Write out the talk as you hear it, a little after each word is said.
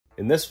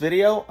In this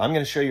video, I'm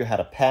going to show you how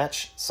to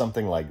patch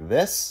something like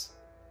this,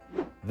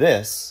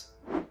 this,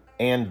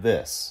 and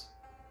this.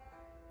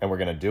 And we're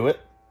going to do it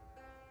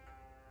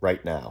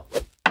right now.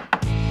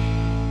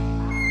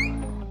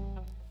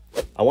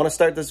 I want to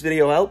start this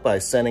video out by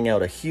sending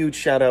out a huge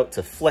shout out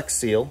to Flex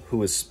Seal,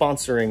 who is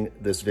sponsoring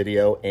this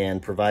video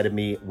and provided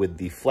me with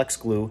the Flex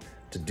Glue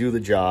to do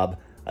the job.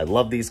 I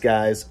love these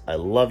guys. I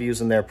love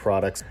using their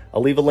products.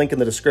 I'll leave a link in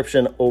the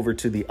description over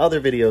to the other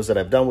videos that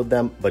I've done with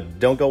them, but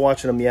don't go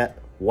watching them yet.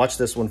 Watch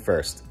this one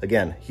first.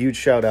 Again, huge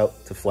shout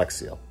out to Flex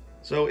Seal.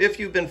 So if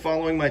you've been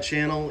following my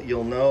channel,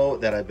 you'll know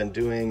that I've been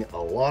doing a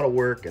lot of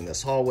work in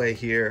this hallway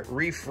here,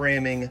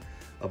 reframing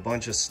a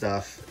bunch of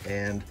stuff.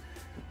 And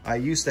I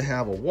used to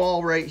have a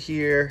wall right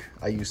here.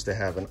 I used to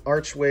have an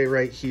archway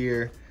right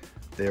here.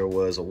 There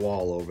was a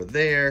wall over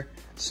there.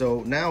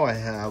 So now I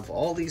have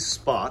all these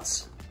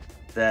spots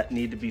that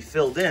need to be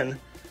filled in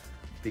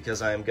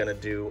because I'm gonna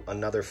do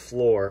another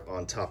floor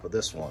on top of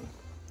this one.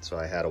 So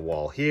I had a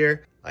wall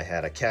here. I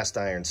had a cast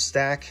iron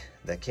stack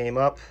that came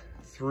up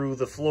through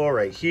the floor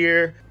right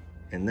here.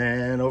 And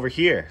then over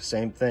here,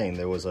 same thing.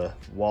 There was a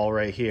wall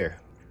right here.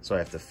 So I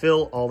have to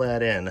fill all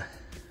that in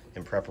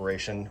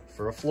preparation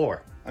for a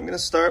floor. I'm gonna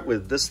start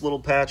with this little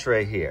patch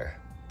right here.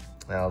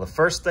 Now, the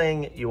first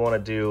thing you wanna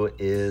do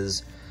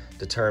is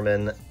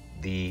determine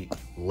the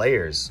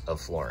layers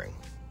of flooring.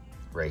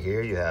 Right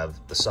here, you have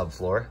the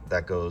subfloor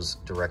that goes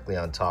directly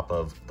on top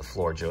of the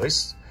floor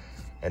joists.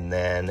 And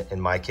then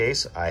in my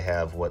case, I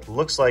have what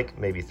looks like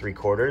maybe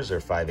 3/4 or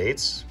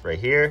 5/8 right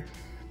here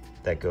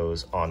that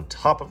goes on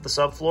top of the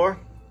subfloor.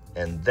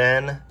 And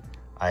then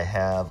I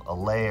have a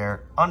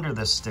layer under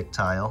this stick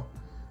tile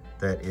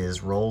that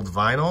is rolled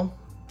vinyl.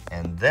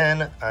 And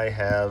then I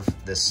have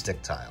this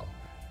stick tile.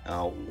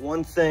 Now,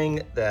 one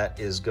thing that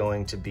is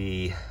going to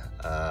be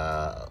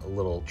a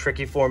little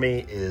tricky for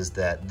me is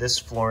that this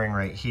flooring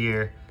right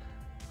here,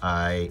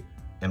 I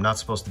am not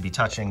supposed to be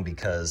touching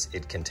because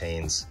it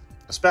contains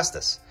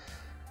asbestos.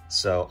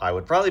 So I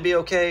would probably be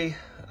okay,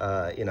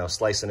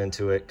 slicing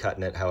into it,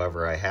 cutting it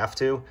however I have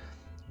to,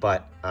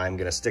 but I'm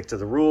gonna stick to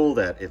the rule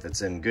that if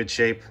it's in good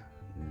shape,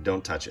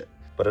 don't touch it.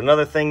 But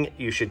another thing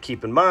you should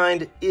keep in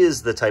mind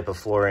is the type of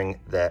flooring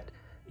that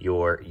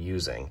you're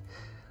using.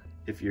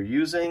 If you're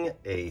using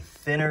a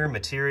thinner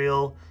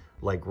material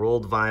like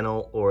rolled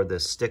vinyl or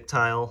this stick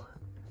tile,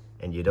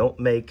 and you don't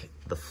make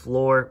the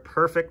floor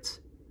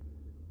perfect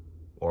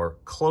or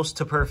close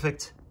to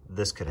perfect,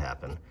 this could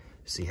happen.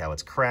 See how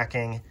it's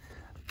cracking?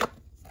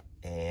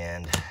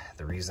 And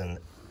the reason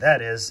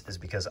that is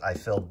because I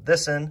filled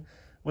this in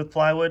with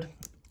plywood,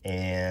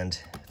 and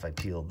if I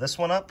peel this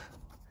one up,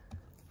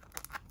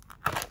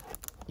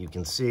 you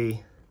can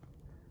see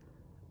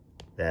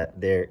that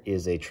there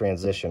is a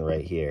transition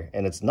right here.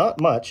 And it's not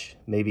much,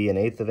 maybe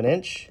 1/8 of an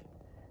inch,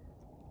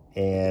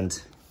 and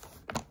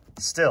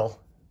still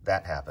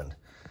that happened.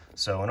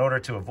 So in order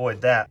to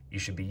avoid that, you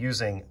should be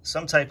using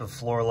some type of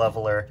floor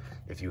leveler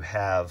if you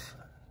have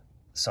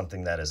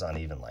something that is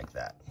uneven like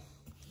that.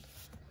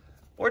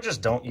 Or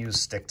just don't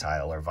use stick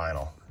tile or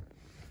vinyl.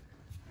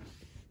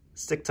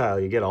 Stick tile,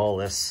 you get all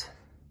this,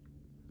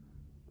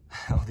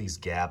 all these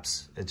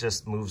gaps. It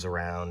just moves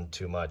around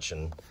too much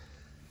and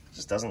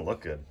just doesn't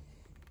look good.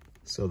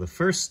 So the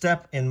first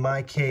step in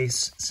my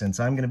case, since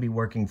I'm gonna be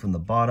working from the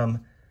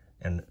bottom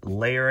and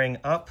layering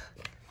up,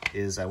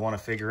 is I wanna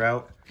figure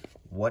out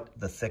what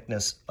the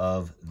thickness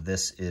of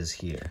this is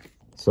here.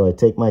 So I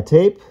take my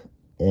tape,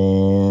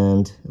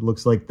 and it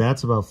looks like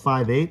that's about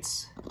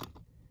 5/8,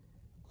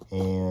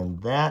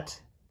 and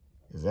that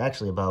is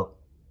actually about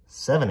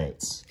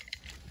 7/8,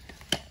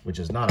 which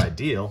is not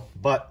ideal,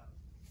 but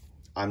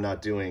I'm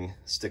not doing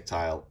stick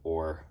tile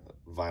or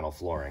vinyl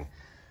flooring.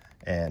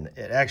 And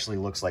it actually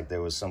looks like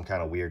there was some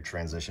kind of weird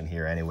transition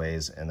here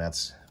anyways, and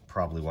that's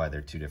probably why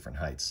they're two different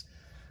heights.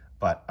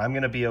 But I'm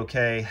gonna be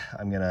okay.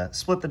 I'm gonna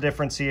split the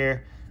difference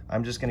here.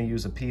 I'm just gonna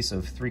use a piece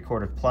of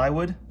 3/4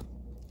 plywood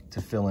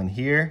to fill in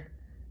here,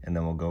 and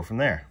then we'll go from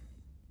there.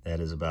 That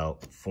is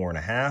about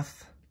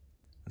 4.5.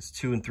 That's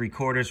 2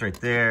 3/4 right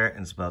there,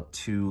 and it's about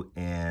 2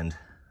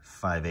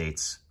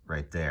 5/8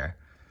 right there.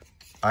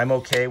 I'm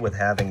okay with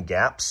having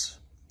gaps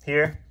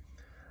here,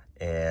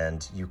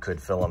 and you could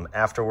fill them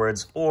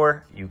afterwards,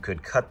 or you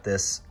could cut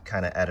this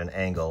kind of at an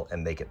angle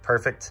and make it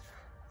perfect.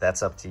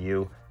 That's up to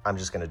you. I'm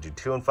just gonna do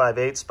 2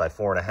 5/8 by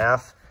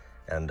 4.5,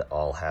 and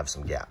I'll have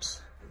some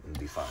gaps. It'll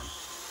be fine.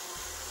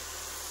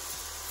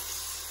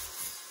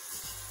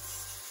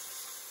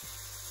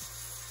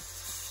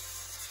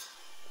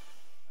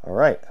 All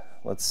right,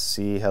 let's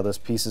see how this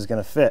piece is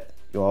gonna fit.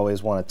 You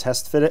always wanna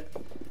test fit it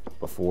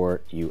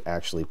before you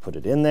actually put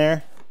it in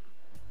there.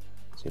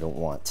 So you don't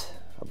want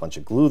a bunch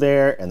of glue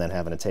there and then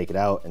having to take it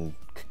out and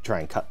try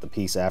and cut the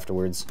piece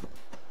afterwards.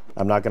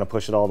 I'm not gonna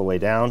push it all the way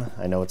down.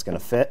 I know it's gonna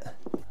fit.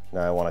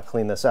 Now I wanna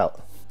clean this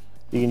out.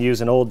 You can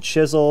use an old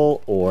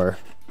chisel or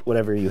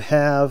whatever you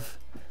have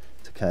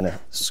to kind of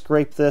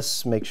scrape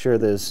this, make sure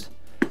there's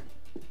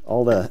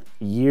all the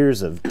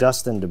years of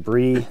dust and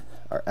debris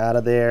are out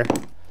of there.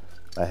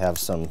 I have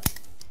some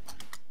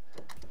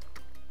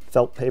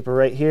felt paper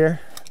right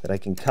here that I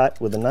can cut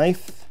with a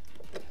knife.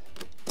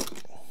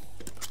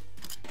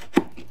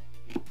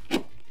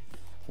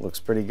 Looks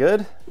pretty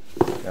good.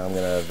 Now I'm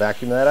gonna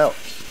vacuum that out.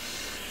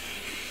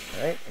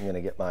 All right, I'm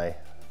gonna get my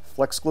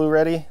flex glue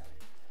ready.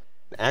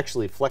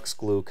 Actually, flex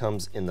glue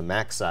comes in the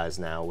max size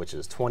now, which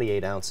is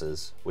 28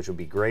 ounces, which would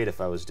be great if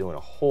I was doing a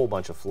whole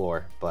bunch of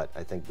floor, but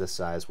I think this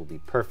size will be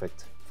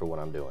perfect for what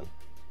I'm doing.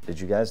 Did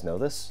you guys know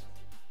this?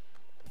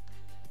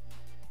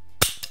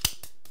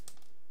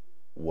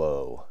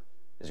 Whoa,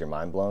 is your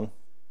mind blown?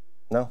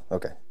 No?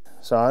 Okay.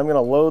 So I'm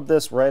gonna load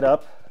this right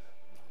up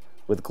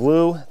with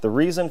glue. The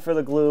reason for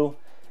the glue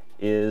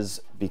is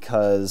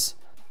because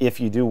if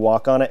you do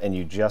walk on it and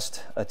you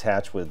just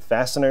attach with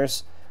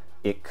fasteners,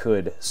 it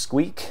could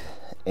squeak,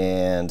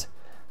 and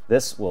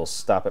this will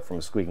stop it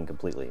from squeaking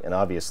completely. And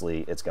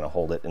obviously it's gonna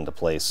hold it into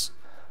place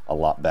a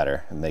lot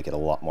better and make it a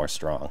lot more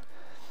strong.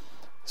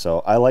 So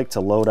I like to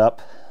load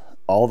up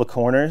all the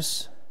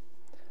corners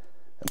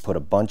and put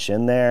a bunch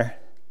in there.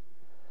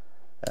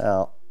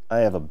 Now, I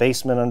have a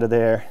basement under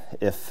there.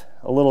 If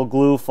a little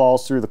glue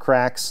falls through the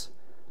cracks,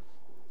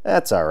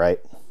 that's all right.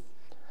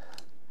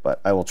 But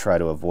I will try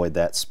to avoid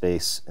that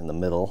space in the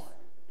middle.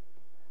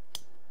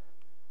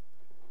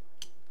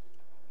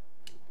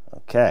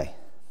 Okay,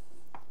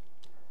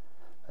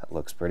 that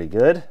looks pretty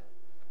good.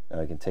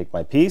 Now I can take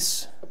my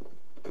piece,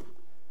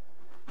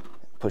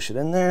 push it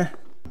in there.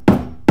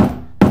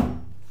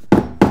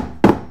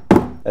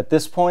 At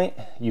this point,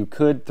 you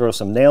could throw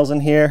some nails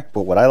in here,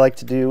 but what I like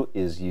to do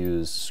is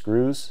use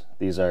screws.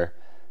 These are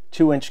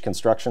 2-inch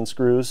construction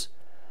screws,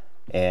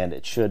 and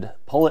it should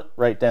pull it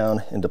right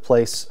down into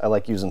place. I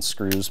like using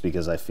screws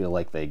because I feel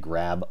like they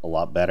grab a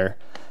lot better.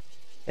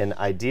 And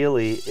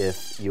ideally,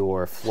 if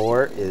your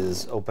floor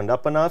is opened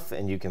up enough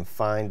and you can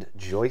find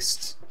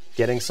joists,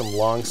 getting some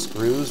long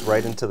screws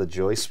right into the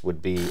joist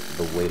would be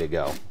the way to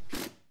go.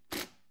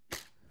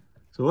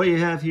 So what you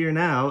have here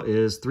now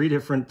is 3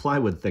 different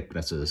plywood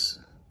thicknesses.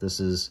 This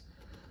is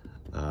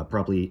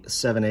probably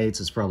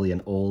 7/8. It's probably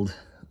an old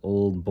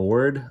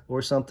board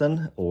or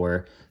something,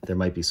 or there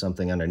might be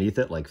something underneath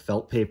it like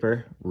felt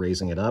paper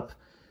raising it up.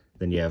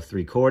 Then you have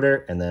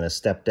 3/4 and then a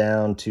step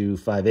down to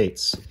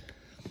 5/8.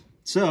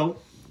 So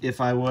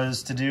if I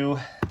was to do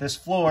this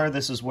floor,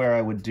 this is where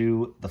I would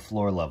do the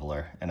floor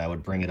leveler, and I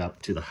would bring it up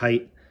to the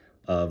height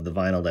of the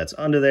vinyl that's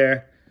under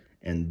there,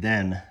 and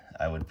then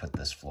I would put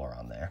this floor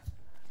on there.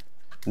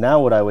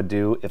 Now what I would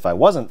do if I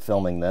wasn't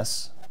filming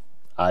this,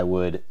 I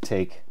would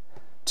take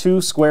 2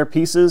 square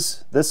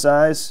pieces this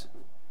size,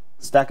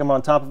 stack them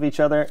on top of each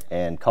other,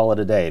 and call it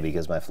a day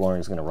because my flooring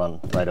is going to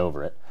run right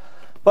over it.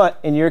 But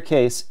in your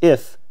case,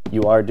 if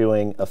you are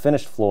doing a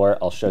finished floor,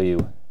 I'll show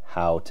you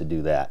how to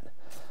do that.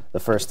 The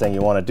first thing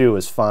you want to do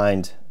is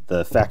find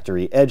the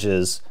factory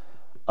edges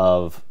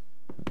of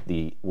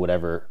the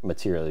whatever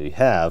material you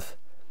have.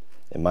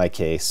 In my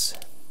case,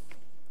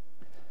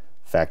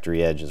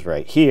 factory edge is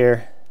right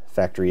here,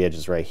 factory edge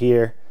is right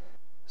here.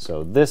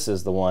 So this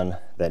is the one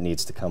that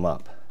needs to come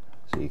up.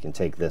 So you can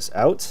take this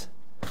out.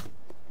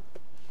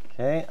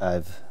 Okay,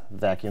 I've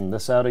vacuumed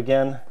this out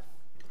again,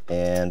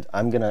 and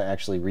I'm gonna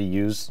actually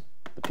reuse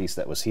the piece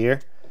that was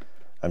here.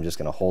 I'm just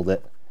gonna hold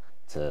it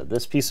to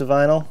this piece of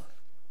vinyl,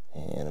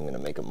 and I'm gonna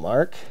make a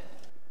mark.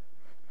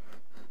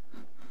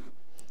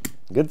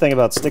 The good thing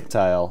about stick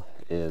tile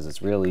is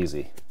it's real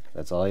easy.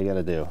 That's all you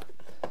gotta do.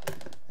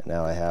 And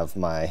now I have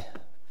my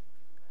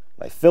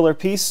filler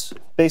piece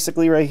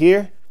basically right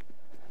here.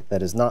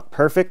 That is not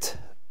perfect,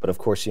 but of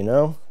course you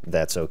know,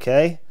 that's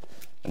okay.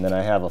 And then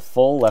I have a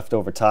full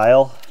leftover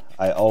tile.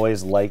 I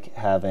always like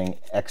having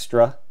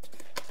extra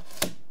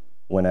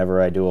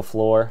whenever I do a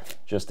floor,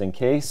 just in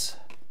case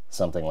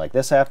something like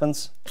this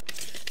happens.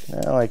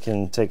 Now I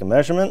can take a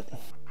measurement.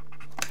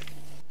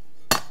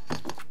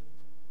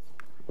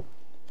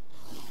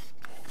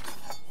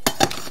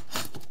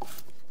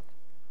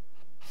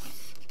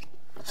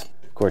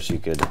 Of course, you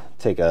could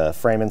take a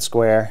framing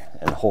square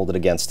and hold it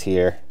against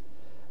here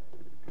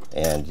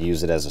and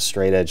use it as a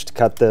straight edge to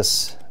cut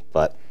this,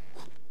 but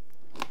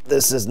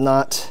this is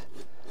not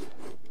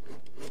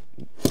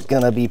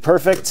gonna be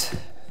perfect.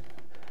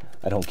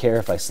 I don't care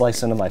if I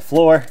slice into my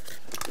floor.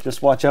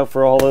 Just watch out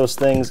for all those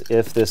things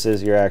if this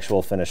is your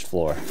actual finished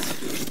floor.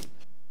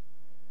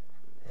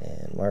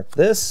 And mark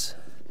this,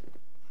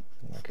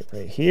 mark it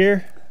right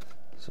here,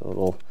 so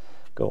it'll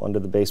go under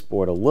the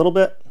baseboard a little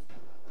bit.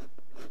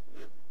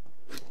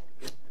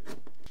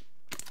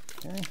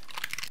 Okay.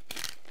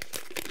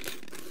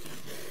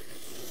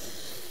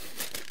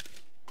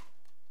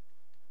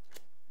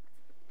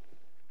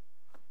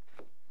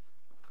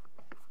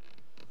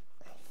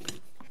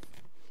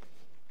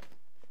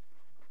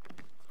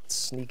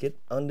 Sneak it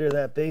under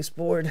that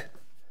baseboard.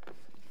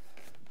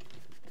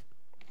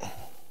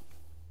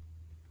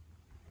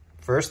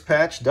 First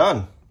patch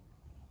done.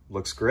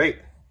 Looks great.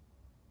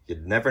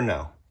 You'd never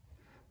know.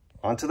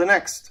 On to the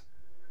next.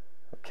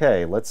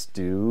 Okay, let's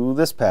do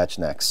this patch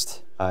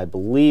next. I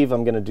believe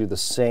I'm gonna do the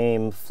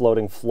same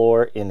floating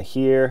floor in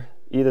here.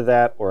 Either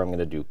that or I'm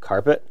gonna do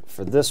carpet.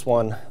 For this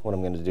one, what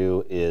I'm gonna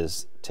do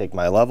is take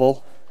my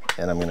level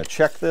and I'm gonna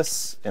check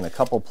this in a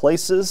couple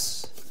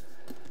places.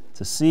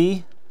 to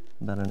see,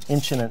 about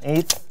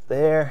 1.125"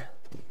 there.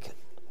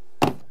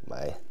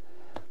 My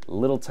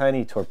little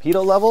tiny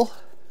torpedo level,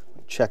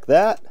 check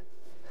that.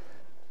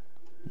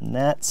 And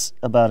that's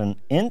about 1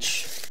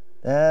 inch.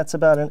 That's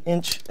about 1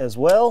 inch as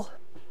well.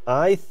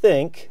 I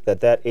think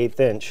that 1/8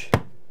 inch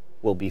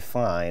will be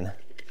fine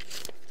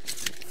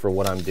for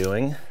what I'm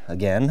doing.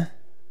 Again,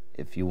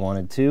 if you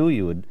wanted to,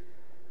 you would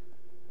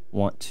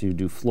want to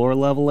do floor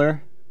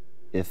leveler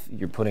if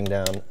you're putting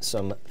down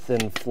some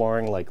thin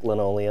flooring like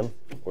linoleum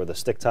or the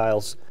stick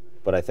tiles.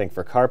 But I think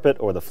for carpet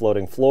or the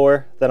floating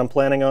floor that I'm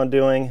planning on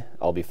doing,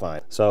 I'll be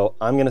fine. So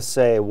I'm gonna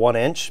say 1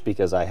 inch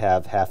because I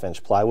have 1/2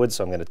 inch plywood,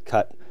 so I'm gonna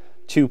cut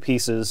 2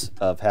 pieces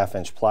of 1/2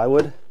 inch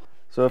plywood.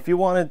 So if you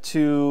wanted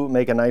to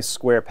make a nice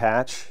square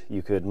patch,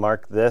 you could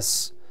mark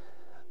this,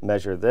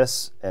 measure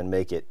this, and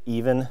make it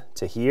even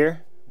to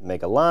here,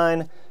 make a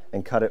line,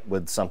 and cut it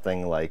with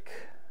something like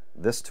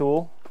this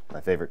tool,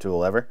 my favorite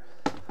tool ever,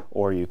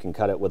 or you can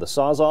cut it with a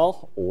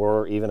Sawzall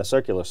or even a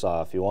circular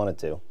saw if you wanted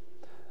to,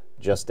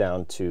 just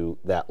down to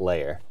that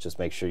layer. Just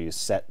make sure you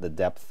set the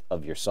depth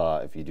of your saw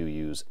if you do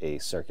use a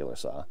circular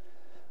saw.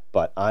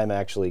 But I'm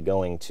actually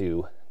going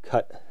to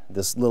cut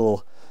this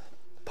little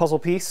puzzle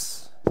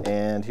piece,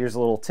 and here's a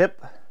little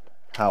tip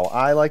how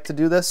I like to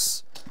do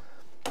this.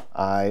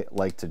 I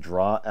like to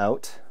draw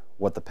out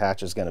what the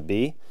patch is going to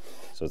be.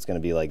 So it's going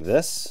to be like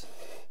this.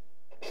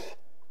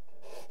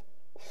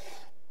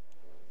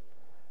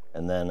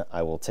 And then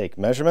I will take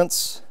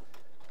measurements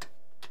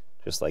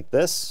just like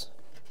this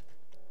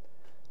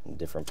in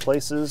different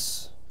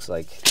places. It's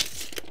like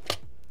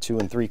 2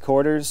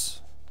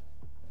 3/4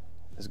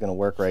 is going to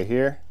work right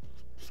here.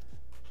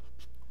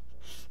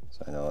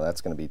 So I know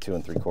that's going to be 2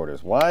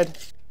 3/4 wide.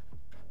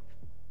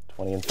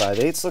 20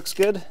 5/8 looks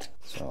good.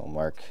 So I'll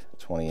mark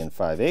 20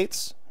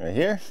 5/8 right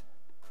here.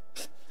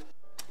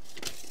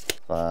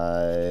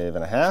 5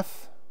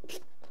 1/2.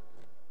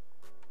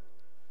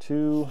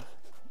 2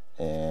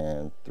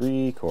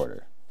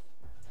 3/4.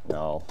 Now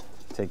I'll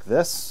take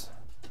this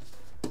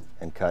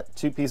and cut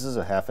 2 pieces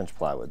of 1/2 inch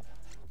plywood.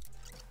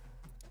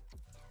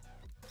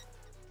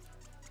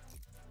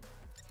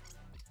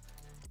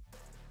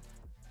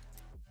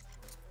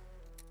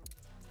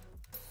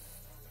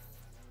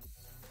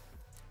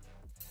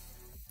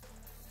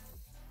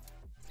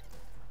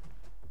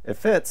 It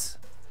fits,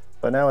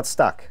 but now it's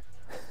stuck.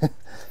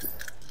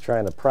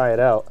 Trying to pry it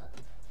out.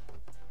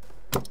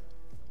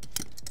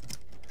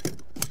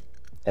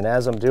 And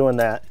as I'm doing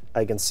that,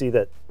 I can see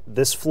that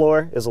this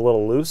floor is a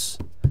little loose.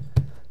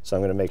 So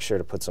I'm going to make sure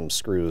to put some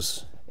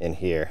screws in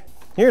here.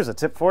 Here's a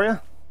tip for you.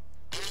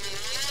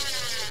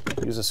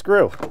 Use a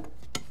screw.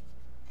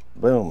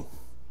 Boom.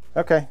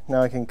 Okay,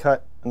 now I can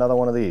cut another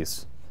one of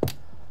these.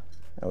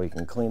 Now we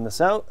can clean this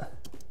out.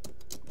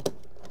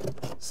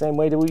 Same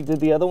way that we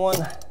did the other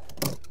one.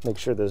 Make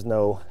sure there's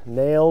no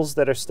nails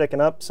that are sticking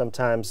up.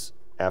 Sometimes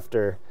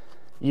after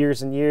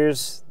years and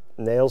years,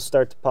 nails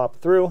start to pop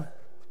through.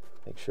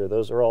 Make sure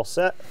those are all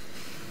set.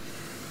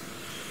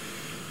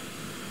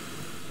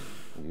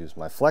 Use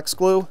my flex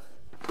glue.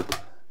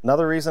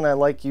 Another reason I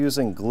like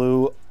using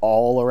glue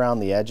all around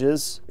the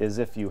edges is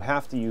if you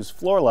have to use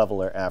floor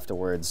leveler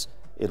afterwards,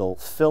 it'll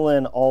fill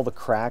in all the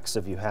cracks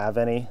if you have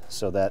any,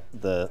 so that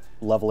the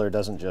leveler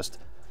doesn't just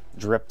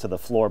drip to the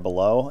floor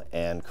below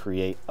and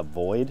create a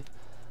void.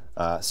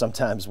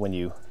 Sometimes when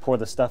you pour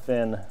the stuff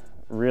in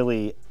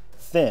really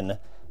thin,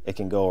 it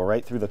can go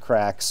right through the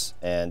cracks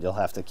and you'll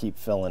have to keep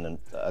filling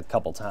a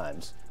couple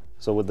times.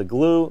 So with the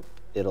glue,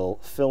 it'll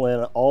fill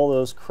in all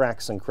those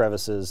cracks and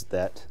crevices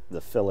that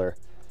the filler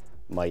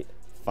might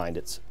find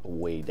its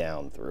way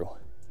down through.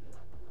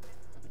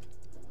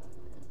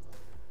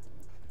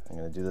 I'm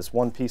going to do this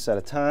one piece at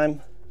a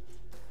time.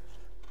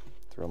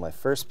 Throw my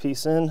first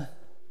piece in,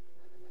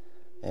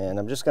 and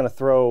I'm just going to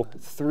throw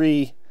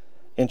 3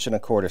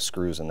 1/4 inch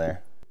screws in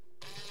there.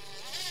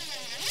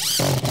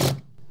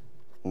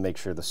 Make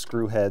sure the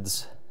screw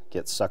heads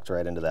get sucked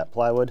right into that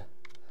plywood.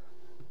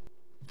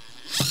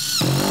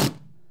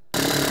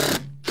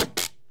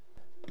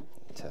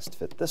 Test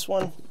fit this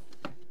one.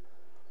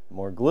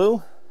 More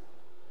glue.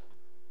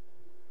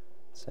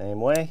 Same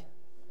way.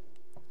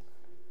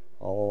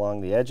 All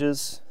along the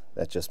edges.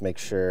 That just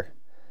makes sure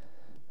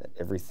that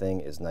everything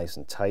is nice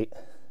and tight.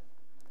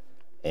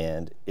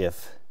 And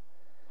if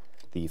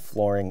the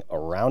flooring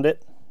around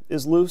it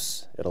is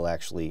loose, it'll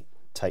actually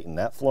tighten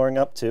that flooring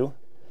up too.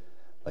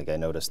 Like I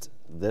noticed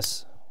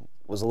this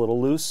was a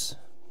little loose,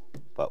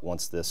 but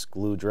once this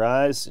glue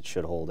dries, it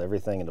should hold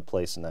everything into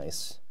place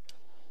nice.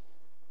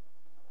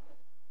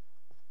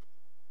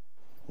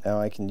 Now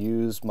I can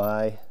use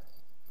my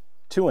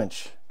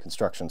 2-inch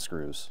construction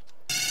screws.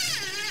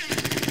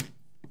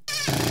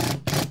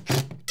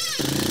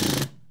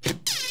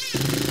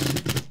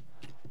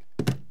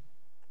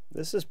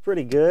 This is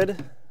pretty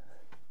good,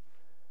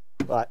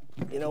 but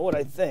you know what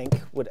I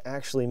think would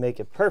actually make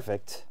it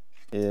perfect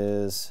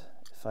is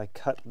if I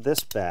cut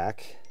this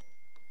back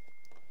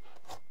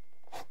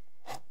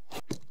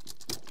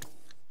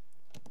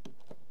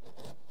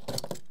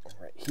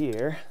right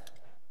here.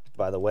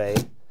 By the way,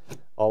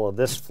 All of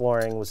this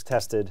flooring was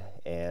tested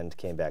and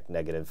came back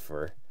negative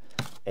for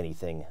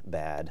anything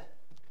bad.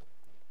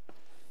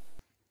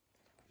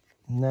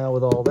 Now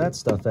with all that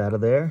stuff out of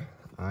there,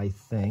 I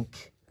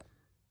think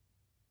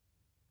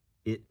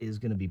it is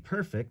going to be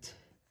perfect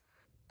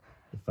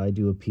if I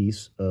do a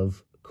piece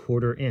of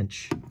 1/4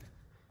 inch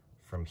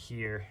from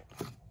here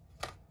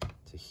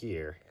to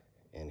here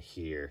and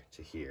here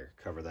to here.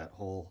 Cover that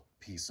whole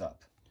piece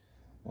up.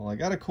 Well, I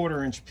got a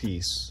 1/4 inch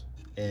piece,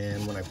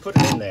 and when I put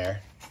it in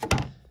there,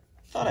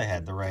 I thought I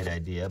had the right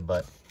idea,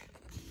 but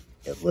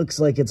it looks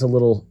like it's a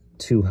little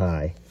too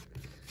high.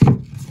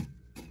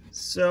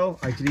 So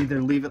I could either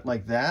leave it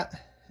like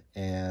that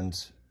and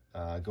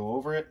go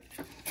over it,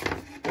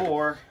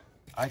 or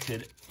I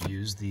could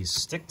use these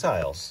stick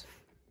tiles,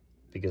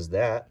 because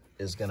that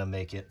is going to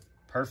make it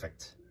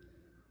perfect.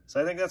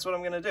 So I think that's what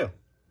I'm going to do.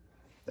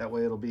 That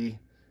way it'll be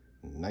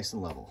nice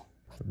and level.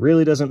 It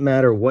really doesn't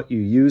matter what you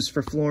use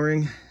for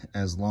flooring,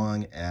 as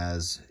long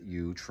as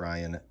you try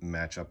and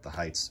match up the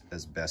heights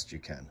as best you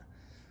can.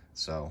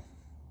 So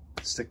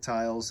stick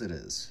tiles it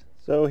is.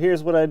 So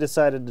here's what I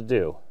decided to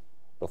do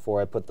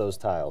before I put those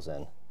tiles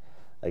in.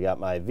 I got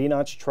my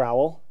V-notch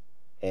trowel,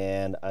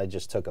 and I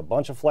just took a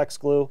bunch of flex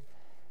glue,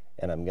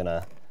 and I'm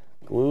gonna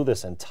glue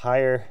this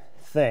entire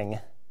thing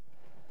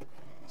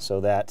so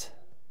that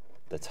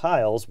the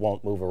tiles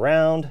won't move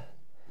around.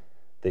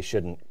 They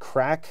shouldn't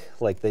crack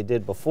like they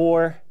did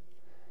before,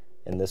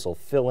 and this will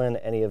fill in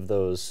any of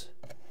those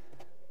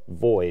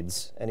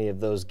voids, any of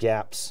those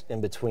gaps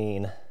in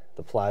between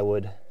the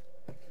plywood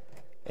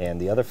and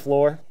the other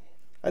floor.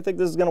 I think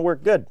this is gonna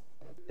work good.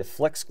 If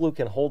flex glue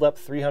can hold up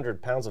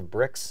 300 pounds of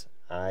bricks,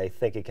 I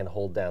think it can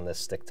hold down this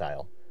stick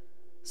tile.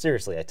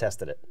 Seriously, I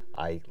tested it.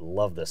 I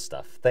love this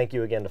stuff. Thank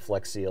you again to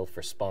Flex Seal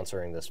for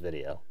sponsoring this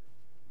video.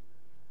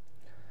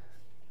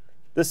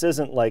 This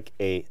isn't like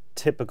a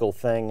typical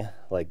thing,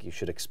 like you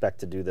should expect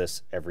to do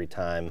this every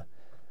time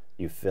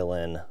you fill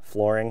in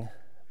flooring,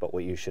 but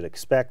what you should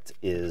expect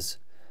is,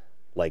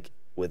 like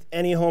with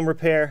any home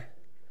repair,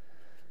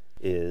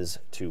 is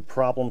to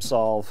problem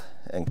solve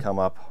and come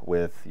up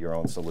with your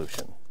own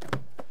solution.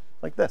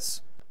 Like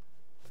this.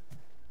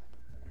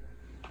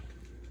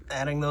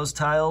 Adding those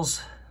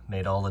tiles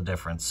made all the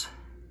difference.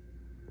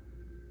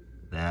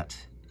 That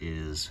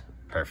is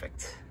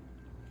perfect.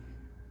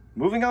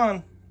 Moving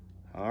on.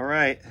 All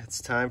right,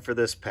 it's time for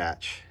this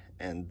patch.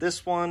 And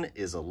this one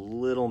is a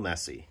little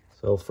messy.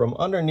 So from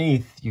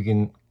underneath, you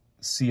can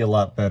see a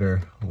lot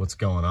better what's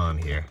going on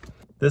here.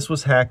 This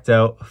was hacked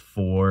out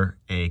for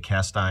a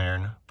cast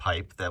iron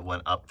pipe that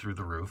went up through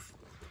the roof.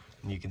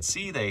 And you can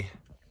see they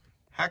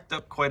hacked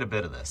up quite a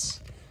bit of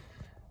this.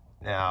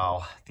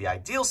 Now, the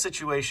ideal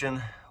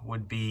situation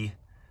would be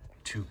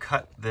to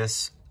cut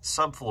this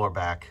subfloor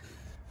back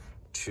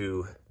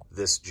to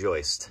this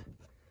joist.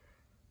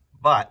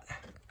 But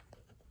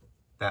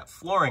that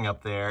flooring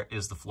up there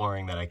is the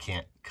flooring that I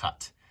can't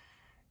cut.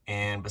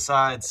 And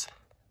besides,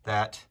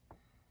 that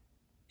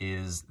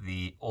is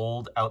the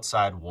old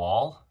outside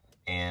wall,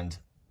 and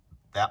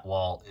that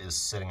wall is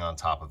sitting on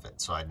top of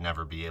it. So I'd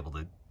never be able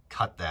to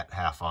cut that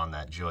half on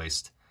that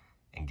joist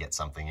and get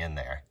something in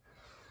there.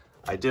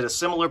 I did a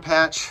similar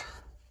patch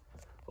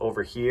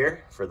over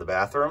here for the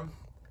bathroom,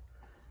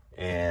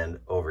 and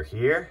over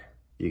here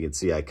you can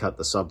see I cut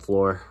the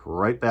subfloor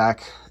right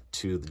back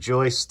to the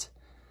joist,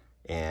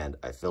 and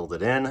I filled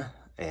it in,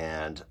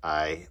 and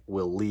I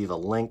will leave a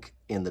link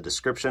in the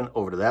description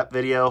over to that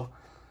video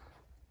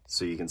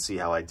so you can see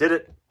how I did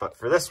it. But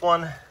for this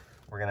one,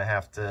 we're gonna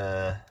have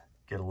to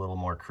get a little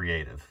more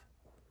creative.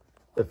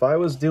 If I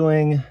was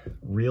doing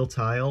real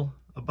tile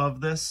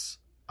above this,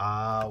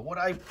 what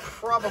I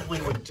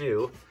probably would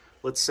do,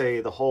 let's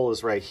say the hole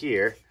is right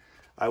here,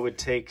 I would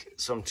take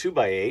some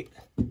 2x8,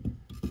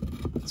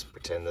 let's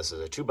pretend this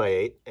is a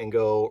 2x8, and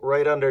go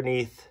right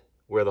underneath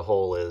where the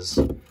hole is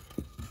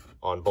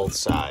on both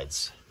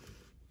sides.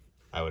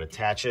 I would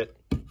attach it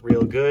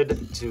real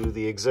good to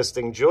the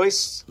existing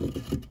joists,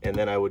 and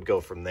then I would go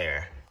from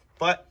there.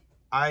 But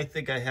I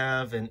think I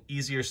have an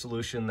easier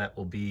solution that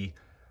will be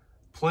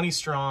plenty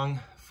strong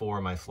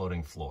for my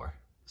floating floor.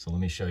 So let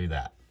me show you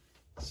that.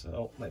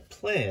 So my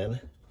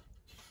plan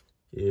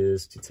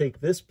is to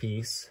take this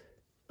piece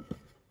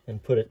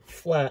and put it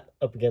flat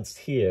up against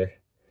here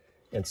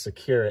and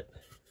secure it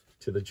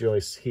to the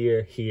joists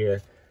here,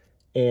 here,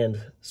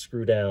 and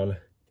screw down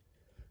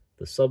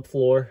the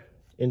subfloor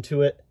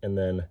into it, and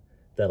then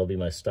that'll be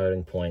my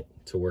starting point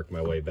to work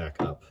my way back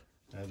up.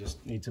 I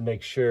just need to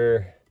make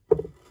sure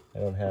I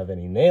don't have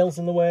any nails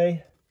in the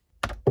way,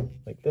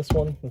 like this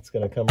one that's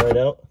gonna come right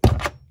out.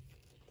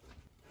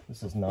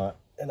 This is not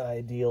an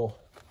ideal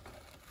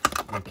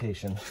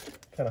location,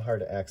 kind of hard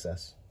to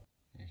access.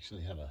 I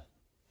actually have a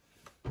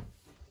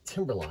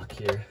timber lock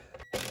here.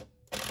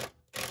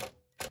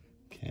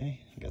 Okay,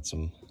 I got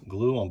some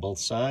glue on both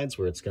sides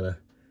where it's gonna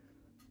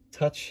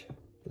touch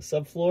the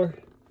subfloor.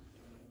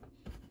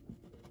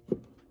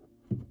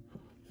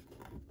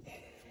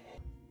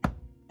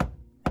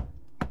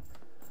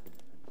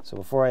 So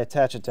before I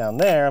attach it down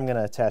there, I'm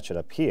gonna attach it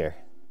up here.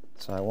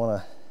 So I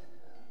wanna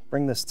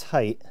bring this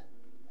tight.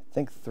 I I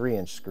think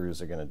 3-inch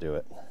screws are gonna do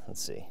it.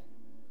 Let's see.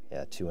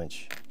 Yeah,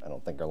 2-inch, I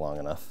don't think are long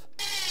enough.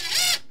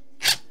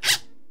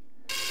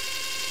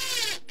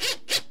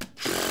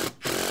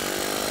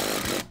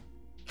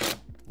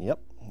 Yep,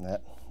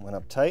 that went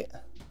up tight.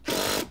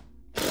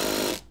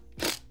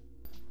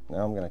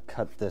 Now I'm gonna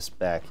cut this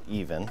back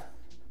even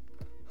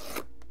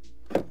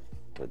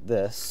with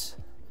this.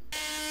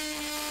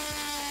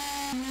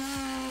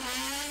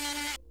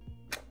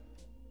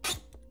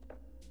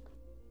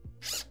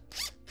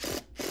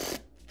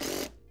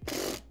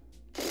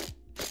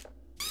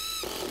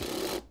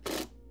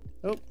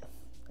 Oh,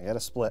 I got a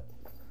split.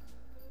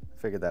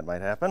 I figured that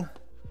might happen.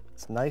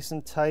 It's nice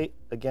and tight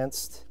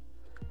against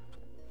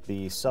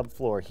the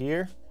subfloor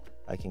here.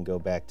 I can go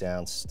back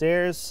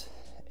downstairs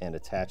and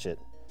attach it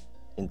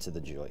into the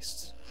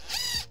joists.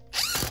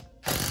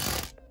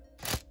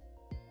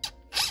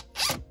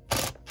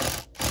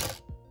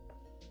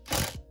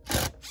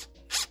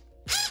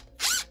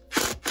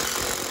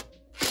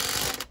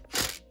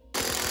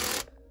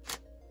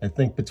 I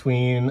think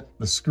between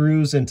the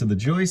screws into the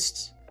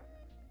joists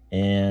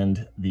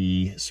and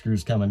the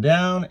screws coming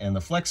down and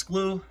the flex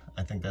glue,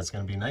 I think that's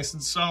going to be nice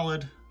and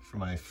solid for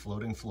my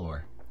floating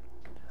floor.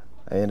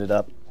 I ended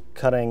up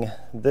cutting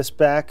this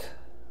back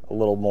a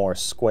little more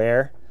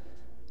square,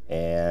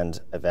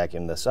 and I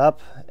vacuumed this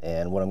up,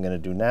 and what I'm going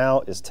to do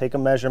now is take a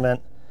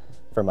measurement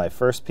for my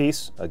first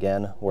piece,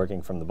 again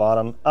working from the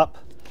bottom up,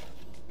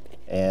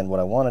 and what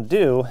I want to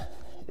do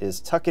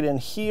is tuck it in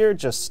here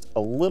just a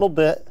little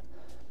bit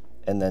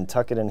and then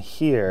tuck it in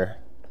here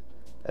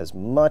as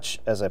much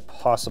as I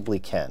possibly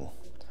can.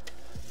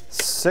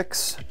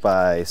 6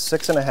 by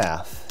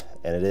 6.5,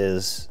 and it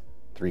is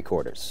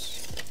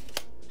 3/4.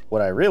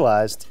 What I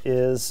realized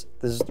is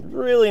there's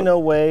really no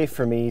way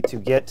for me to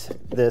get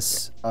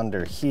this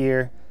under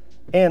here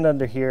and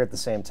under here at the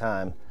same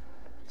time.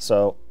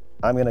 So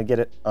I'm gonna get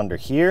it under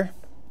here,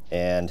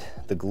 and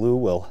the glue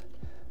will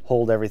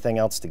hold everything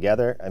else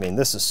together. I mean,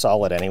 this is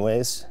solid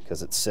anyways,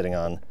 because it's sitting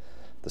on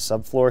the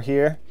subfloor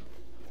here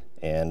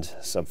and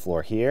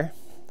subfloor here.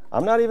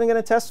 I'm not even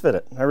gonna test fit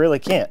it. I really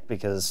can't,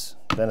 because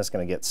then it's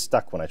gonna get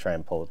stuck when I try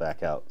and pull it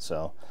back out.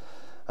 So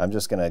I'm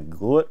just gonna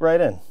glue it right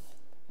in.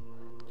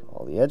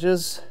 All the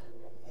edges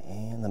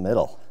and the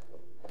middle.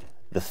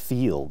 The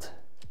field,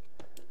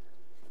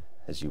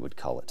 as you would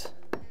call it.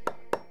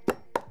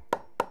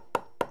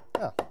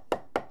 Oh.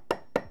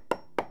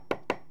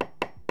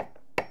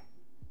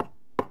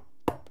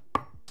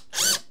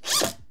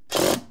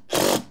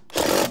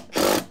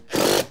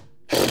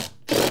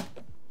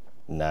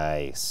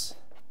 Nice.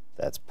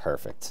 That's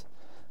perfect.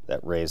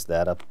 That raised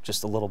that up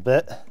just a little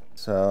bit.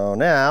 So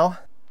now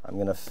I'm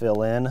gonna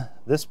fill in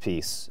this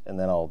piece, and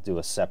then I'll do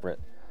a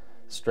separate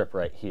strip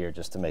right here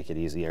just to make it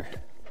easier.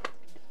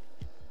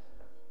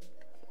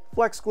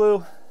 Flex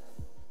glue,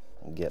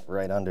 and get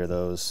right under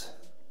those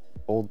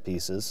old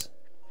pieces.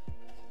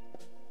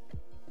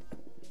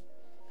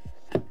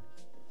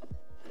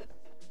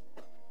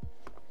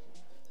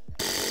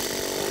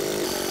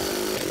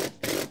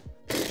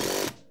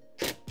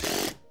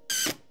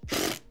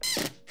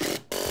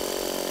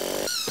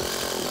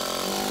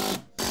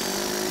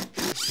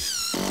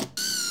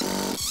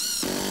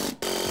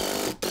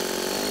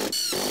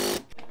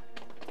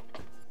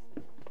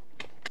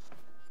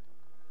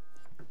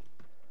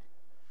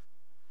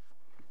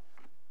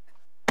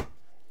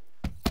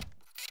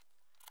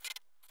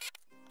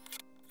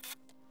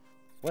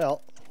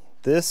 Well,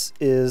 this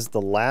is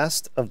the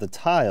last of the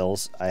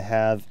tiles I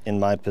have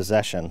in my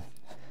possession,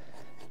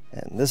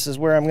 and this is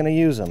where I'm going to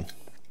use them.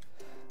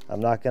 I'm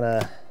not going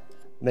to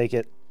make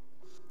it,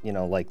 you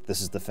know, like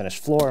this is the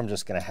finished floor. I'm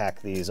just going to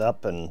hack these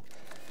up and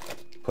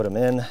put them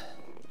in.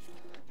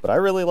 But I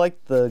really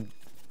like the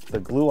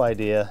glue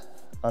idea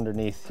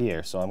underneath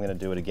here, so I'm going to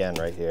do it again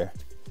right here.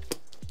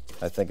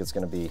 I think it's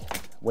going to be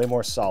way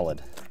more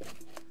solid.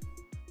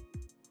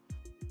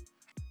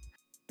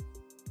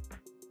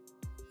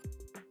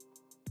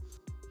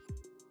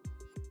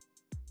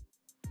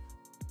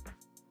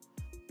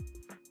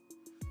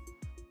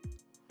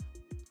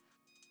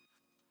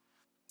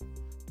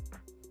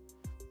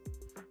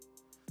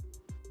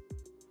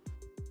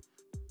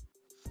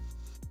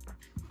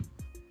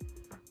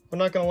 I'm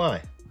not gonna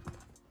lie,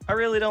 I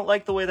really don't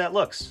like the way that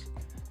looks,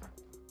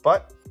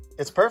 but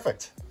it's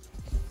perfect.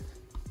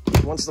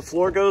 Once the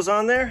floor goes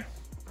on there,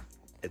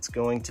 it's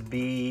going to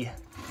be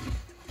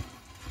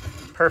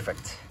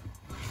perfect.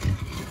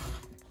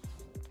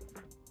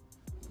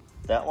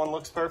 That one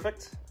looks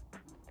perfect.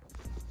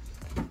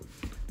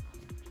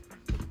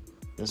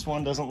 This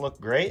one doesn't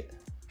look great,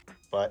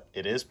 but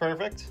it is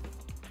perfect.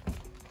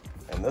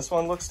 And this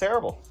one looks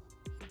terrible,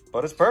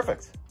 but it's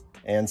perfect.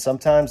 And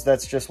sometimes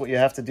that's just what you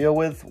have to deal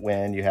with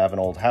when you have an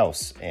old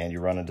house and you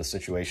run into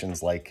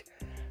situations like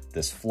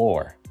this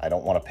floor. I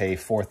don't want to pay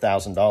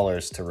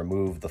 $4,000 to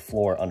remove the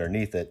floor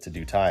underneath it to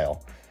do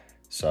tile.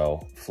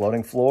 So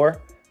floating floor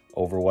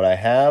over what I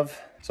have.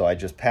 So I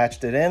just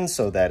patched it in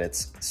so that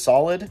it's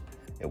solid,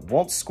 it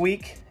won't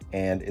squeak,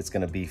 and it's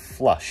going to be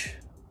flush.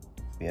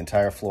 The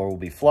entire floor will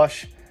be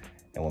flush,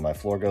 and when my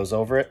floor goes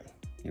over it,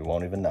 you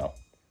won't even know.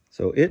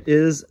 So it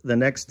is the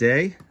next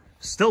day.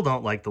 Still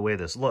don't like the way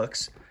this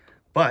looks,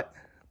 but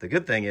the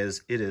good thing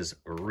is it is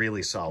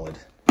really solid.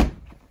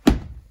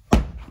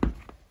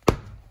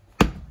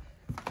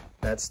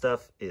 That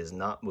stuff is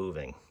not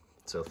moving.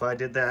 So if I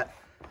did that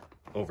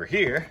over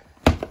here,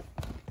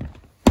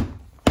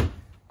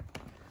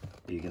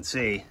 you can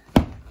see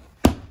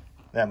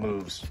that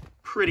moves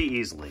pretty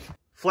easily.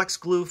 Flex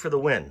glue for the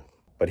win.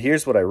 But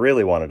here's what I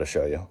really wanted to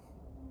show you.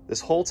 This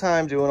whole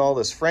time doing all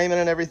this framing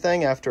and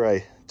everything, after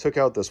I took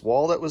out this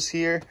wall that was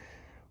here,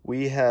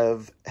 we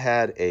have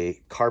had a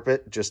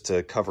carpet just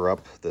to cover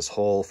up this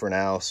hole for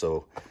now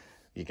so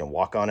you can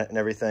walk on it and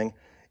everything.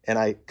 And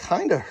I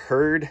kind of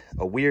heard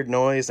a weird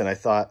noise and I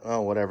thought,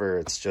 oh, whatever,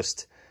 it's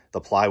just the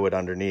plywood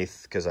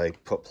underneath, because I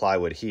put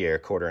plywood here,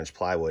 1/4 inch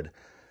plywood,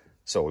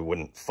 so we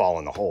wouldn't fall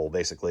in the hole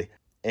basically.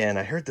 And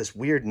I heard this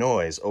weird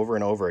noise over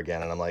and over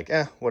again, and I'm like,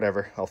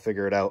 whatever, I'll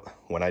figure it out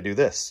when I do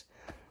this.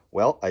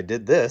 Well, I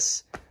did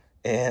this,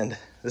 and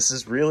this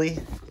is really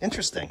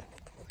interesting.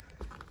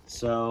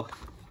 So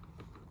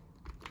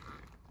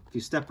if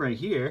you step right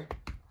here,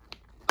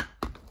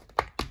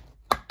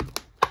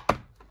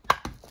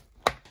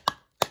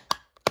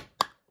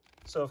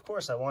 so of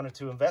course I wanted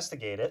to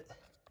investigate it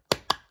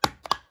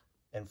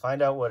and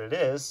find out what it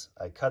is.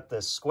 I cut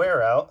this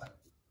square out.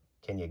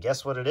 Can you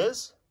guess what it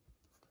is?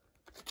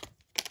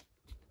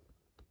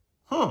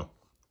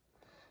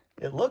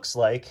 It looks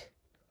like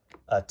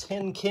a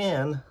tin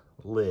can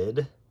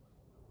lid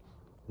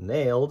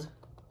nailed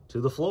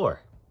to the floor.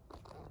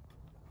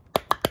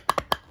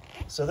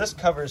 So this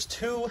covers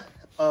two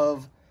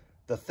of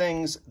the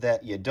things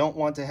that you don't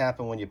want to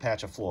happen when you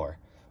patch a floor.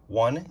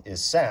 One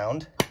is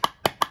sound,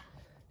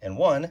 and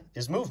one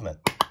is movement.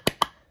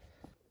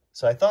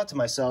 So I thought to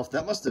myself,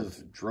 that must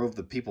have drove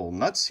the people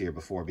nuts here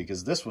before,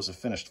 because this was a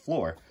finished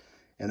floor.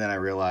 And then I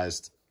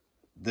realized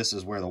this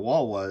is where the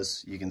wall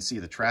was. You can see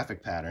the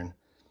traffic pattern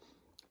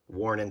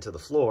worn into the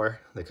floor.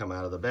 They come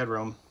out of the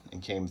bedroom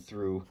and came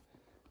through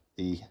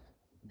the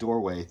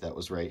doorway that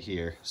was right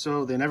here.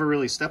 So they never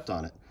really stepped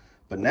on it.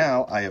 But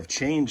now I have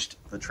changed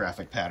the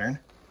traffic pattern,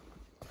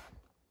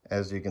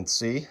 as you can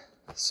see.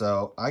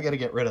 So I got to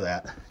get rid of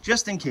that,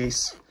 just in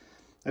case.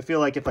 I feel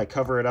like if I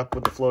cover it up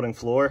with the floating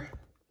floor,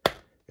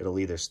 it'll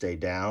either stay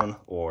down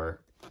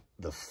or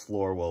the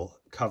floor will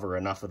cover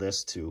enough of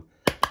this to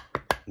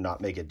not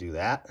make it do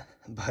that.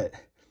 But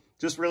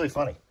just really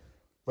funny.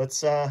 Let's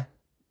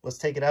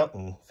take it out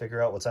and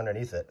figure out what's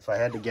underneath it. If I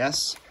had to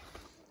guess,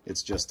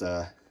 it's just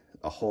a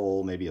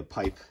hole, maybe a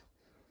pipe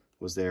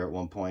was there at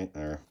one point,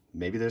 or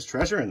maybe there's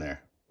treasure in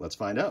there. Let's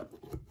find out.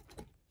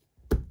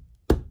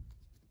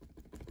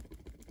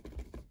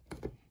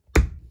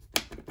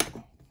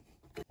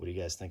 What do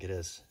you guys think it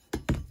is?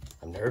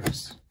 I'm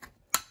nervous.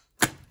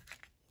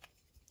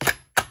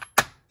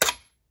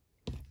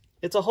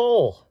 It's a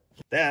hole.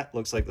 That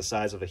looks like the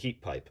size of a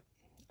heat pipe.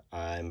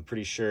 I'm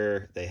pretty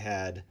sure they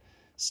had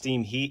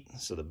steam heat,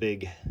 so the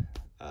big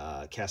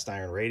cast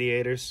iron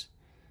radiators.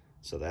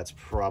 So that's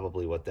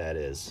probably what that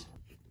is.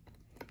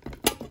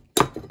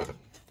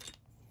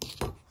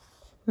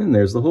 And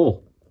there's the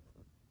hole.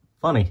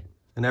 Funny,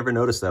 I never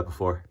noticed that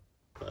before.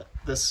 But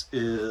this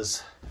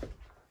is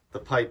the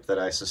pipe that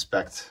I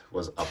suspect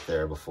was up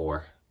there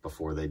before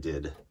they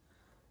did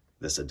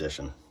this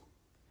addition.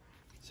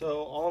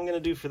 So all I'm gonna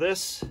do for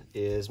this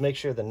is make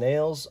sure the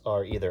nails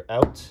are either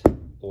out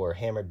or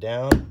hammered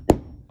down.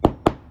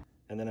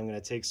 And then I'm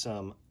gonna take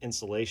some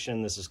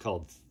insulation. This is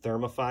called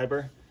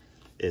thermofiber.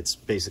 It's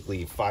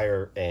basically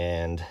fire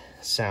and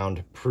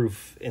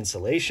sound-proof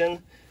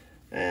insulation.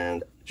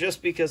 And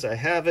just because I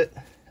have it,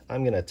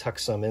 I'm gonna tuck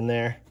some in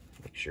there.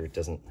 Make sure it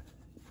doesn't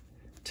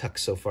tuck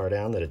so far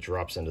down that it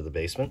drops into the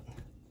basement.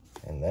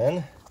 And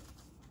then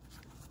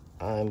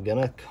I'm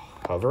gonna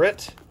cover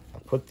it.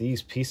 I'll put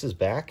these pieces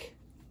back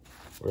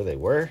where they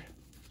were,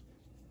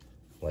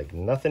 like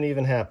nothing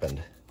even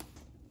happened.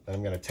 Then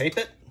I'm gonna tape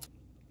it.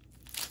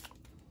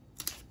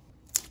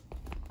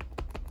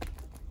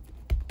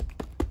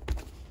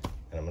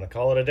 And I'm gonna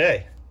call it a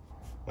day.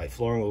 My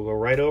flooring will go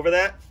right over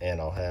that, and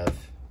I'll have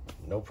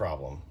no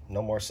problem.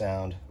 No more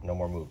sound, no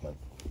more movement.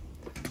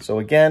 So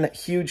again,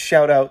 huge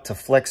shout out to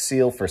Flex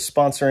Seal for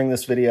sponsoring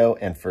this video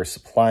and for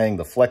supplying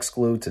the flex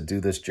glue to do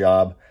this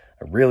job.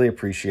 I really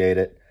appreciate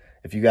it.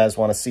 If you guys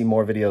want to see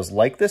more videos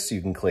like this,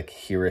 you can click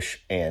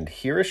here-ish and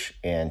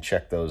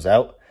check those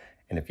out.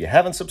 And if you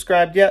haven't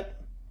subscribed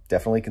yet,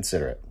 definitely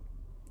consider it.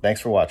 Thanks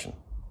for watching.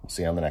 We'll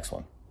see you on the next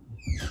one.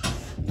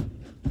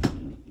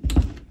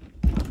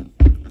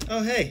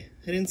 Oh, hey,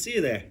 I didn't see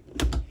you there.